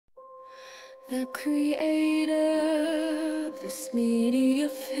The creator of this media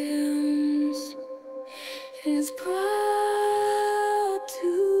films is proud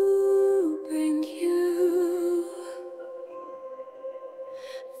to bring you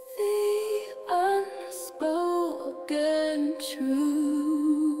the unspoken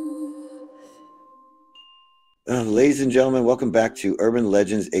truth. Ladies and gentlemen, welcome back to Urban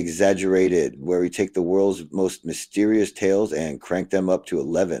Legends Exaggerated, where we take the world's most mysterious tales and crank them up to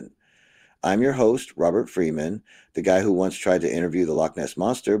 11. I'm your host, Robert Freeman, the guy who once tried to interview the Loch Ness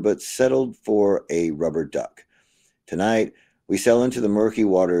Monster but settled for a rubber duck. Tonight, we sail into the murky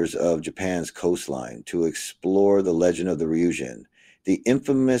waters of Japan's coastline to explore the legend of the Ryūjin, the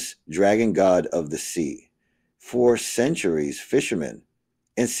infamous dragon god of the sea. For centuries, fishermen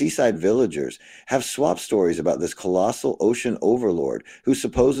and seaside villagers have swapped stories about this colossal ocean overlord who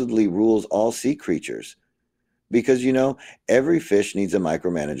supposedly rules all sea creatures. Because, every fish needs a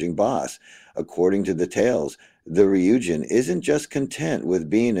micromanaging boss. According to the tales, the Ryūjin isn't just content with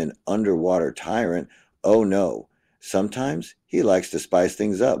being an underwater tyrant. Oh no, sometimes he likes to spice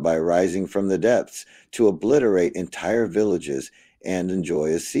things up by rising from the depths to obliterate entire villages and enjoy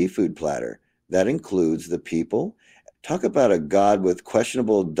a seafood platter. That includes the people. Talk about a god with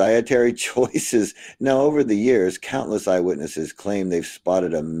questionable dietary choices. Now, over the years, countless eyewitnesses claim they've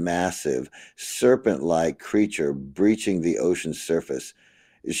spotted a massive, serpent-like creature breaching the ocean's surface.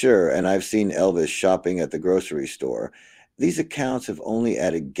 Sure, and I've seen Elvis shopping at the grocery store. These accounts have only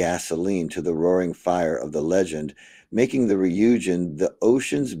added gasoline to the roaring fire of the legend, making the Ryūjin the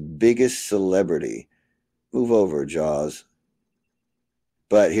ocean's biggest celebrity. Move over, Jaws.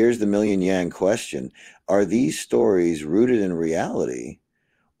 But here's the million-yen question. Are these stories rooted in reality,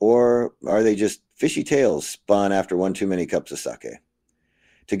 or are they just fishy tales spun after one too many cups of sake?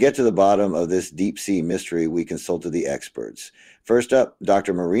 To get to the bottom of this deep-sea mystery, we consulted the experts. First up,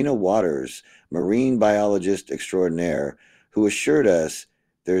 Dr. Marina Waters, marine biologist extraordinaire, who assured us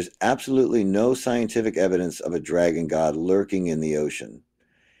there's absolutely no scientific evidence of a dragon god lurking in the ocean,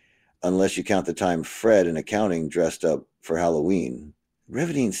 unless you count the time Fred in accounting dressed up for Halloween.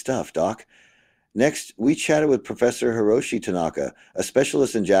 Riveting stuff, Doc. Next, we chatted with Professor Hiroshi Tanaka, a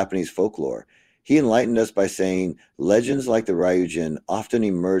specialist in Japanese folklore. He enlightened us by saying legends like the Ryūjin often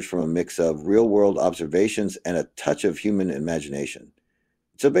emerge from a mix of real-world observations and a touch of human imagination.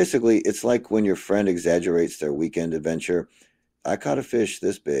 So basically, it's like when your friend exaggerates their weekend adventure. I caught a fish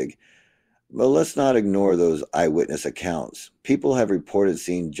this big. But let's not ignore those eyewitness accounts. People have reported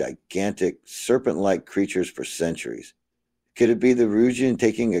seeing gigantic, serpent-like creatures for centuries. Could it be the Ryūjin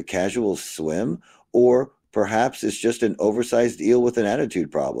taking a casual swim? Or perhaps it's just an oversized eel with an attitude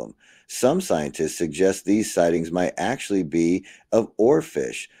problem. Some scientists suggest these sightings might actually be of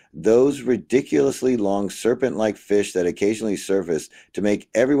oarfish, those ridiculously long serpent-like fish that occasionally surface to make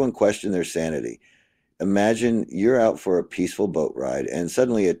everyone question their sanity. Imagine you're out for a peaceful boat ride and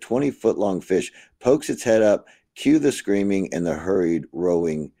suddenly a 20-foot-long fish pokes its head up, cue the screaming and the hurried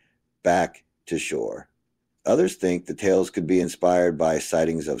rowing back to shore. Others think the tales could be inspired by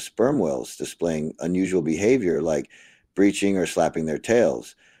sightings of sperm whales displaying unusual behavior like breaching or slapping their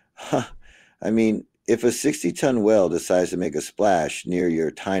tails. I mean, if a 60-ton whale decides to make a splash near your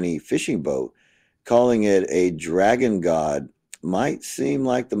tiny fishing boat, calling it a dragon god might seem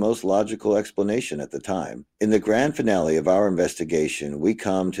like the most logical explanation at the time. In the grand finale of our investigation, we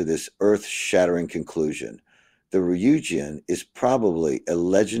come to this earth-shattering conclusion. The Ryūjin is probably a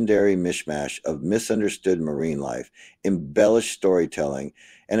legendary mishmash of misunderstood marine life, embellished storytelling,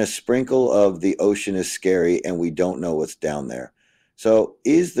 and a sprinkle of the ocean is scary and we don't know what's down there. So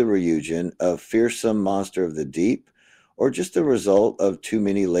is the Ryūjin a fearsome monster of the deep, or just the result of too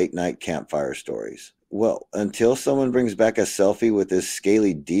many late-night campfire stories? Well, until someone brings back a selfie with this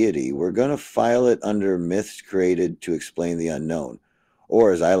scaly deity, we're going to file it under myths created to explain the unknown,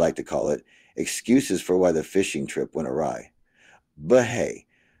 or as I like to call it, excuses for why the fishing trip went awry. But hey,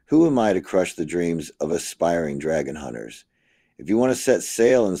 who am I to crush the dreams of aspiring dragon hunters? If you want to set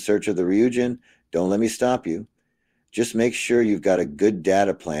sail in search of the Ryūjin, don't let me stop you. Just make sure you've got a good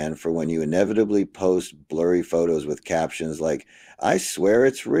data plan for when you inevitably post blurry photos with captions like, "I swear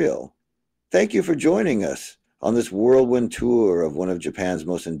it's real." Thank you for joining us on this whirlwind tour of one of Japan's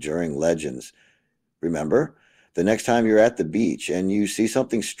most enduring legends. Remember, the next time you're at the beach and you see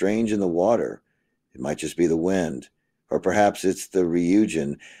something strange in the water, it might just be the wind, or perhaps it's the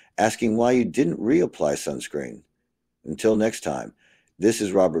Ryūjin asking why you didn't reapply sunscreen. Until next time, this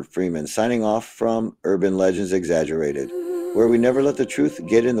is Robert Freeman signing off from Urban Legends Exaggerated, where we never let the truth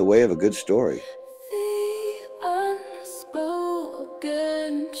get in the way of a good story.